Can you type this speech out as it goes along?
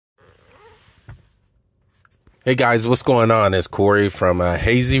Hey guys, what's going on? It's Corey from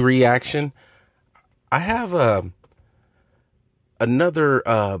Hazy Reaction. I have another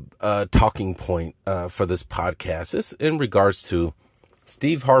talking point for this podcast. It's in regards to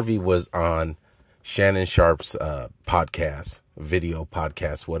Steve Harvey was on Shannon Sharp's podcast, video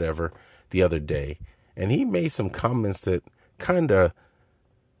podcast, whatever, the other day, and he made some comments that kind of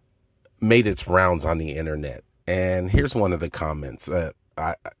made its rounds on the internet. And here's one of the comments that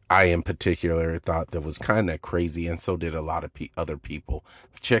I in particular thought that was kind of crazy, and so did a lot of other people.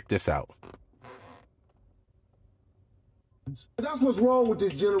 Check this out. That's what's wrong with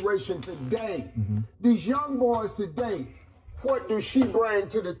this generation today. These young boys today, what do she bring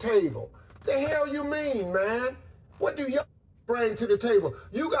to the table? The hell you mean, man? What do you bring to the table?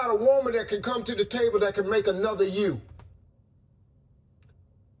 You got a woman that can come to the table that can make another you.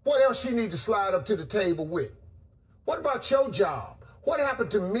 What else she need to slide up to the table with? What about your job? What happened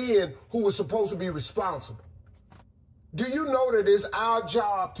to men who were supposed to be responsible? Do you know that it's our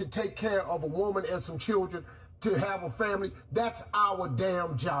job to take care of a woman and some children, to have a family? That's our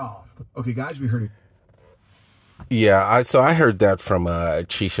damn job. Okay, guys, we heard it. Yeah, I heard that from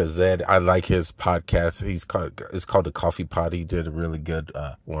Chisha Zed. I like his podcast. It's called The Coffee Pot. He did a really good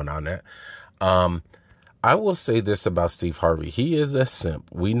one on that. I will say this about Steve Harvey. He is a simp.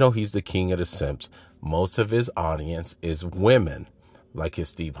 We know he's the king of the simps. Most of his audience is women, like his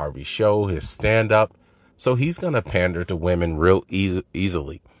Steve Harvey show, his stand-up. So he's going to pander to women real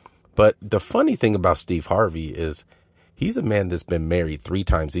easily. But the funny thing about Steve Harvey is he's a man that's been married 3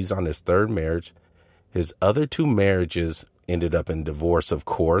 times. He's on his 3rd marriage. His other 2 marriages ended up in divorce, of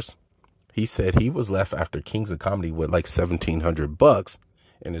course. He said he was left after Kings of Comedy with like $1,700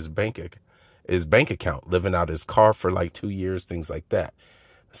 in his bank account, living out his car for like 2 years, things like that.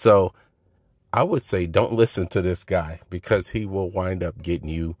 So I would say don't listen to this guy, because he will wind up getting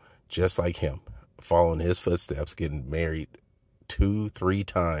you just like him, following his footsteps, getting married 2-3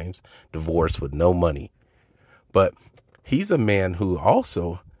 times, divorced with no money. But he's a man who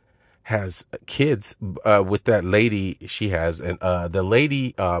also has kids with that lady she has. And the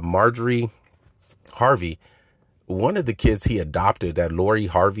lady, Marjorie Harvey, one of the kids he adopted, that Lori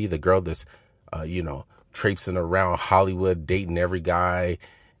Harvey, the girl that's, traipsing around Hollywood, dating every guy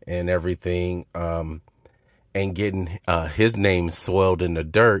and everything, and getting his name soiled in the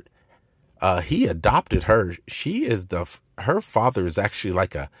dirt. He adopted her. She is her father is actually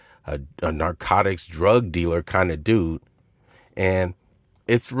like a narcotics drug dealer kind of dude. And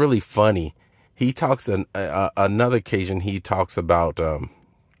it's really funny. He talks another occasion. He talks about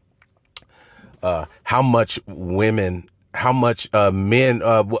how much men,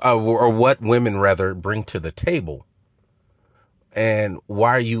 or what women rather bring to the table. And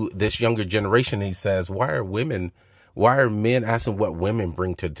why are this younger generation, he says, why are men asking what women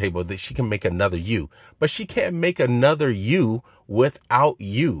bring to the table? That she can make another you, but she can't make another you without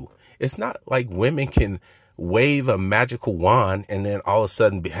you. It's not like women can wave a magical wand and then all of a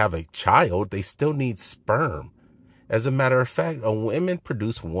sudden have a child. They still need sperm. As a matter of fact, women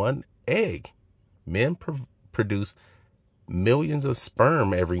produce 1 egg. Men produce millions of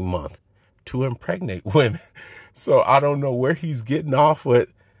sperm every month to impregnate women. So I don't know where he's getting off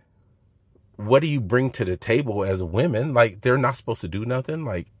with. What do you bring to the table as women? Like, they're not supposed to do nothing.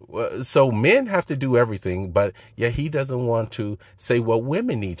 Like, so men have to do everything, but yet he doesn't want to say what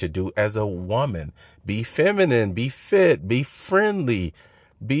women need to do as a woman. Be feminine, be fit, be friendly,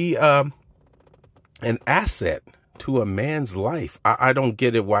 be an asset to a man's life. I don't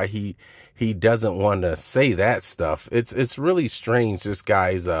get it why he doesn't want to say that stuff. It's really strange, this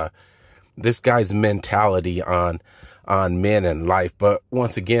guy's mentality on men and life. But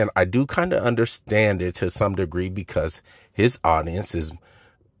once again, I do kind of understand it to some degree, because his audience is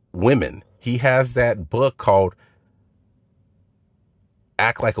women. He has that book called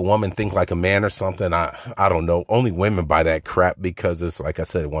Act Like a Woman, Think Like a Man, or something. I don't know. Only women buy that crap, because it's, like I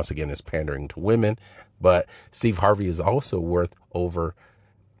said, once again, it's pandering to women. But Steve Harvey is also worth over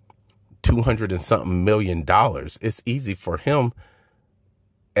 $200 and something million. It's easy for him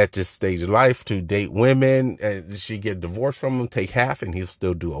at this stage of life to date women, and she get divorced from him, take half, and he'll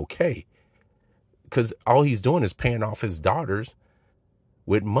still do okay, because all he's doing is paying off his daughters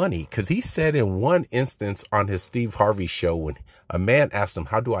with money. Because he said in one instance on his Steve Harvey show, when a man asked him,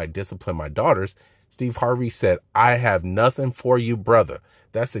 how do I discipline my daughters? Steve Harvey said, I have nothing for you, brother.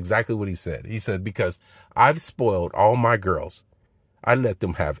 That's exactly what he said. He said, because I've spoiled all my girls. I let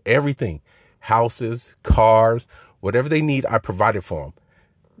them have everything, houses, cars, whatever they need, I provided for them.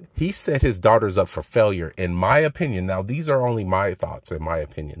 He set his daughters up for failure, in my opinion. Now, these are only my thoughts and my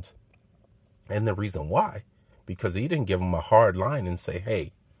opinions. And the reason why, because he didn't give them a hard line and say,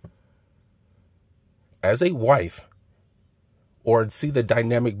 hey, as a wife, or see the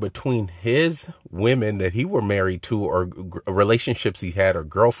dynamic between his women that he were married to, or relationships he had, or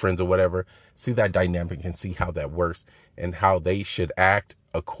girlfriends or whatever, see that dynamic and see how that works and how they should act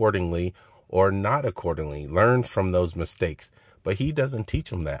accordingly or not accordingly. Learn from those mistakes. But he doesn't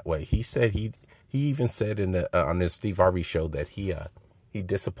teach them that way. He said he even said in the on his Steve Harvey show that he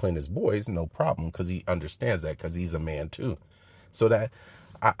disciplined his boys, no problem, because he understands that, because he's a man too. So that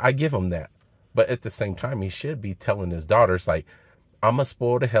I give him that. But at the same time, he should be telling his daughters, like, I'm going to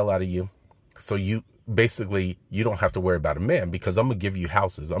spoil the hell out of you. So you don't have to worry about a man, because I'm going to give you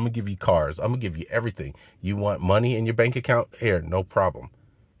houses. I'm going to give you cars. I'm going to give you everything. You want money in your bank account? Here, no problem.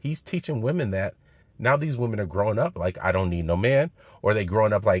 He's teaching women that. Now these women are growing up like, I don't need no man. Or they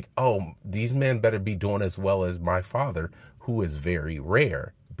growing up like, oh, these men better be doing as well as my father, who is very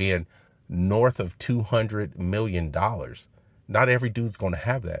rare, being north of $200 million. Not every dude's going to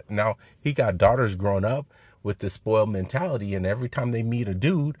have that. Now, he got daughters growing up with this spoiled mentality, and every time they meet a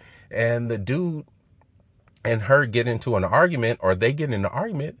dude and the dude and her get into an argument, or they get in an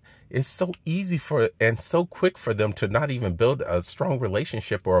argument, it's so easy and so quick for them to not even build a strong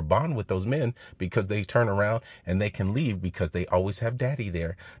relationship or a bond with those men, because they turn around and they can leave, because they always have daddy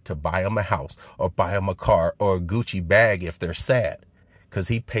there to buy them a house or buy them a car or a Gucci bag if they're sad, because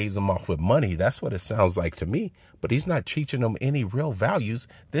he pays them off with money. That's what it sounds like to me. But he's not teaching them any real values.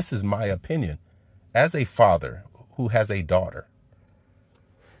 This is my opinion as a father who has a daughter.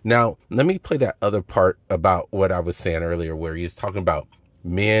 Now, let me play that other part about what I was saying earlier, where he's talking about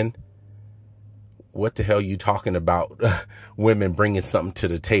men. What the hell are you talking about? Women bringing something to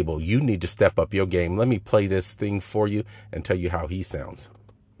the table. You need to step up your game. Let me play this thing for you and tell you how he sounds.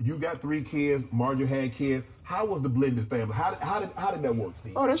 You got 3 kids. Marjorie had kids. How was the blended family? How did that work,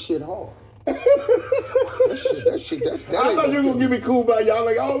 Steve? Oh, that shit hard. that shit. I thought you were gonna give me cool by y'all.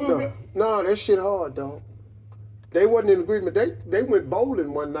 Like, oh, no, that shit hard, dog. They wasn't in agreement. They went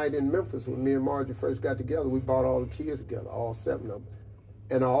bowling one night in Memphis when me and Marjorie first got together. We brought all the kids together, all 7 of them.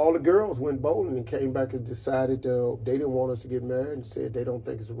 And all the girls went bowling and came back and decided they didn't want us to get married, and said they don't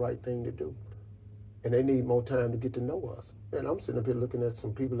think it's the right thing to do. And they need more time to get to know us. Man, I'm sitting up here looking at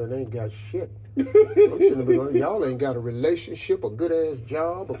some people that ain't got shit. I'm sitting up here going, y'all ain't got a relationship, a good-ass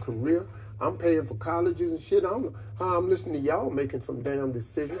job, a career. I'm paying for colleges and shit. I'm listening to y'all making some damn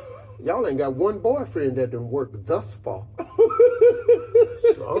decisions. Y'all ain't got one boyfriend that done worked thus far.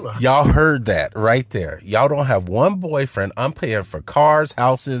 So y'all heard that right there. Y'all don't have one boyfriend. I'm paying for cars,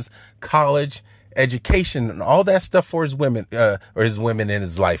 houses, college, education, and all that stuff for his women, or his women in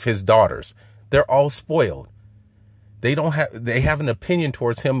his life, his daughters. They're all spoiled. They have an opinion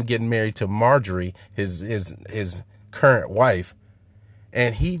towards him getting married to Marjorie, his current wife.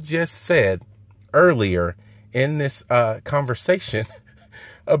 And he just said earlier in this conversation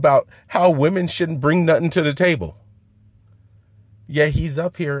about how women shouldn't bring nothing to the table. Yeah, he's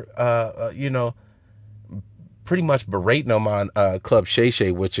up here, pretty much berating them on Club Shay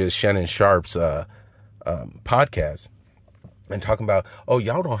Shay, which is Shannon Sharp's podcast, and talking about, oh,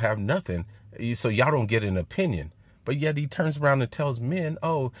 y'all don't have nothing, so y'all don't get an opinion. But yet he turns around and tells men,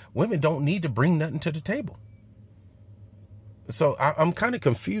 oh, women don't need to bring nothing to the table. So I'm kind of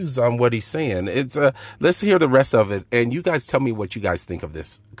confused on what he's saying. Let's hear the rest of it, and you guys tell me what you guys think of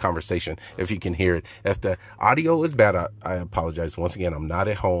this conversation, if you can hear it. If the audio is bad, I apologize. Once again, I'm not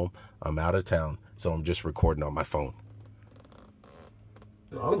at home. I'm out of town, so I'm just recording on my phone.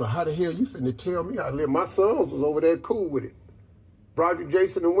 I don't know how the hell you finna tell me how to live. My sons was over there cool with it. Broderick,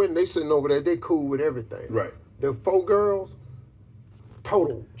 Jason, and Wynn, they sitting over there, they cool with everything. Right. The 4 girls,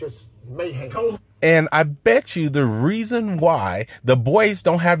 total, just mayhem. Total. And I bet you the reason why the boys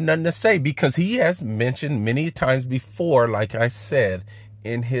don't have nothing to say, because he has mentioned many times before, like I said,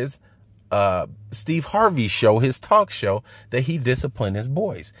 in his Steve Harvey show, his talk show, that he disciplined his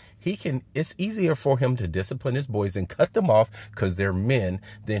boys. It's easier for him to discipline his boys and cut them off because they're men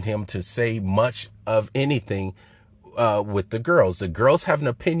than him to say much of anything with the girls. The girls have an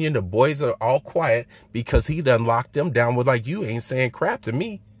opinion. The boys are all quiet because he done locked them down with, like, you ain't saying crap to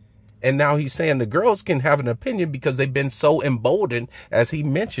me. And now he's saying the girls can have an opinion because they've been so emboldened, as he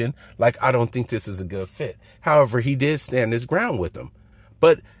mentioned, like, I don't think this is a good fit. However, he did stand his ground with them.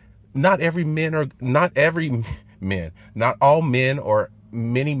 But not all men, or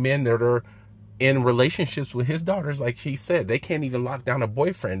many men that are in relationships with his daughters, like he said, they can't even lock down a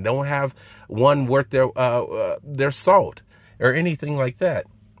boyfriend. Don't have one worth their salt or anything like that.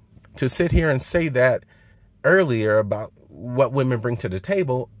 To sit here and say that earlier about what women bring to the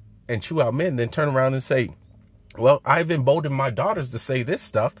table and chew out men, then turn around and say, well, I've emboldened my daughters to say this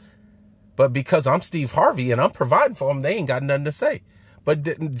stuff, but because I'm Steve Harvey and I'm providing for them, they ain't got nothing to say.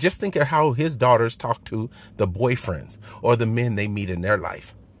 But just think of how his daughters talk to the boyfriends or the men they meet in their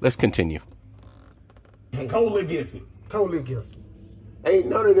life. Let's continue. Totally against it. Totally against it. Ain't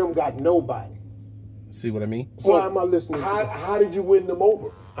none of them got nobody. See what I mean? Why am I listening? How did you win them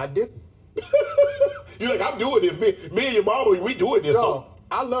over? I didn't. You're like, I'm doing this. Me and your mama, we doing this. No,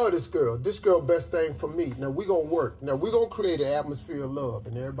 I love this girl. This girl, best thing for me. Now we gonna work. Now we gonna create an atmosphere of love,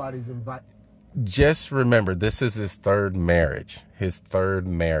 and everybody's invited. Just remember, this is his third marriage.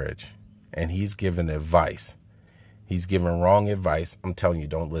 And he's giving advice. He's giving wrong advice. I'm telling you,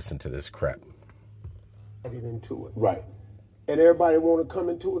 don't listen to this crap. Into it. Right. And everybody want to come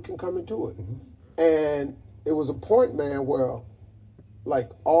into it can come into it. And it was a point, man, where like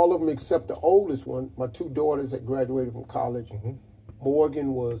all of them except the oldest one, my two daughters had graduated from college.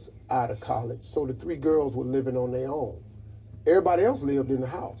 Morgan was out of college. So the three girls were living on their own. Everybody else lived in the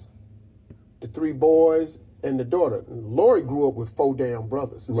house. The three boys and the daughter. Lori grew up with 4 damn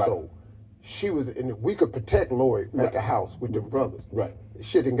brothers. Right. So she was, and we could protect Lori at the house with them brothers. Right.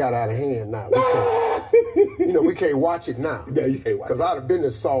 Shit done got out of hand now. We can't watch it now. Yeah, you can't watch it. Because I'd have been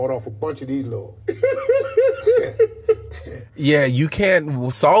there sawed off a bunch of these little. Yeah, you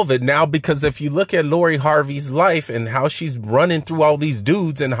can't solve it now because if you look at Lori Harvey's life and how she's running through all these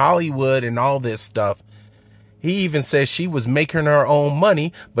dudes in Hollywood and all this stuff, he even says she was making her own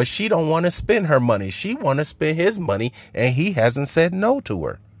money, but she don't want to spend her money. She want to spend his money, and he hasn't said no to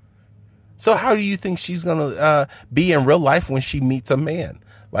her. So how do you think she's going to be in real life when she meets a man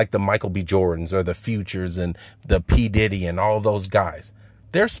like the Michael B. Jordans or the Futures and the P. Diddy and all those guys?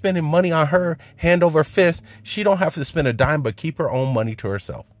 They're spending money on her hand over fist. She don't have to spend a dime but keep her own money to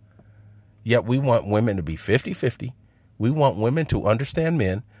herself. Yet we want women to be 50-50. We want women to understand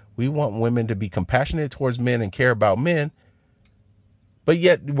men. We want women to be compassionate towards men and care about men. But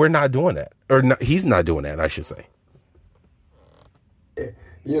yet we're not doing that. Or not, he's not doing that, I should say.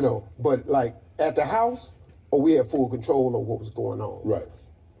 But like at the house, we had full control of what was going on. Right.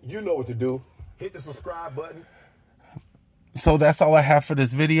 You know what to do. Hit the subscribe button. So that's all I have for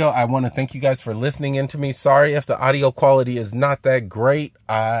this video. I want to thank you guys for listening in to me. Sorry if the audio quality is not that great.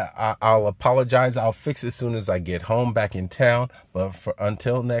 I'll apologize. I'll fix it as soon as I get home back in town. But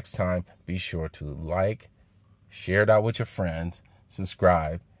until next time, be sure to like, share it out with your friends,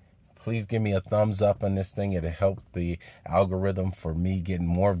 subscribe. Please give me a thumbs up on this thing. It'll help the algorithm for me getting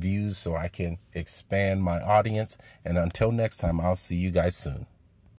more views so I can expand my audience. And until next time, I'll see you guys soon.